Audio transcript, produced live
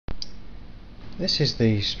This is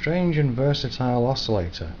the strange and versatile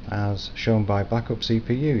oscillator as shown by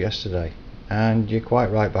Backupcpu yesterday. And you're quite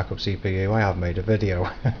right, Backupcpu, I have made a video.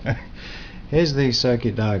 Here's the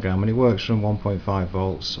circuit diagram, and it works from 1.5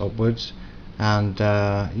 volts upwards, and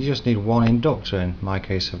you just need one inductor. In my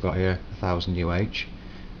case I've got here 1000 UH,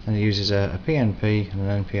 and it uses a PNP and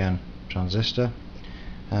an NPN transistor,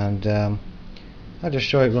 and I'll just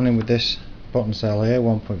show it running with this button cell here,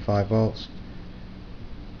 1.5 volts.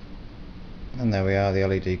 And there we are, the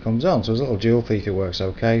LED comes on. So there's a little Joule Thief, it works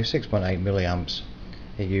okay. 6.8 milliamps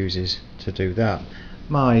it uses to do that.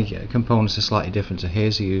 My components are slightly different to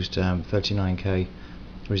his. He used 39k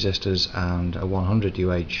resistors and a 100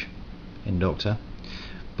 UH inductor.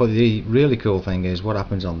 But the really cool thing is what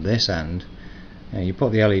happens on this end. You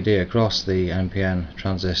put the LED across the NPN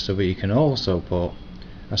transistor, but you can also put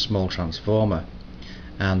a small transformer,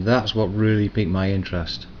 and that's what really piqued my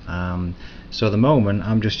interest. So at the moment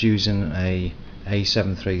I'm just using a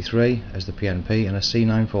A733 as the PNP and a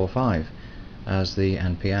C945 as the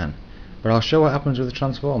NPN, but I'll show what happens with the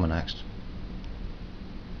transformer next.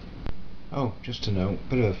 Oh, just to note,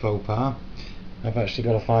 bit of a faux pas, I've actually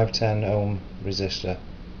got a 510 ohm resistor.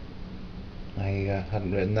 I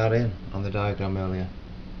hadn't written that in on the diagram earlier.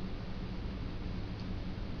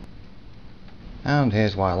 And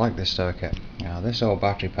here's why I like this circuit. Now, this old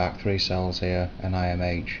battery pack, 3 cells here, an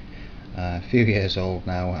IMH, a few years old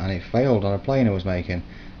now, and it failed on a plane I was making.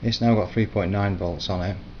 It's now got 3.9 volts on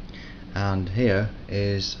it, and here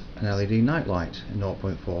is an LED nightlight at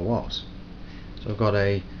 0.4 watts. So I've got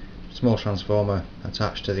a small transformer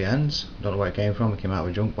attached to the ends. Don't know where it came from, it came out of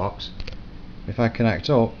a junk box. If I connect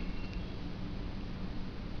up,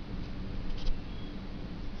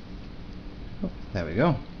 there we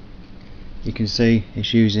go. You can see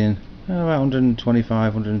it's using about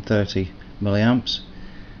 125, 130 milliamps.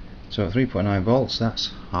 So at 3.9 volts,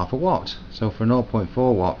 that's half a watt. So for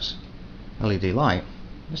 0.4 watts LED light,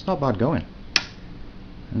 it's not bad going.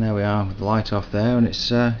 And there we are with the light off there, and it's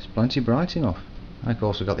plenty bright enough. I've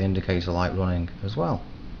also got the indicator light running as well.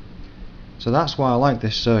 So that's why I like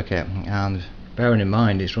this circuit, and bearing in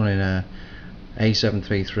mind it's running a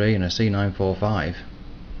A733 and a C945.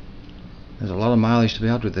 There's a lot of mileage to be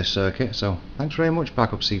had with this circuit, so thanks very much,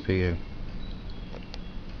 Backupcpu.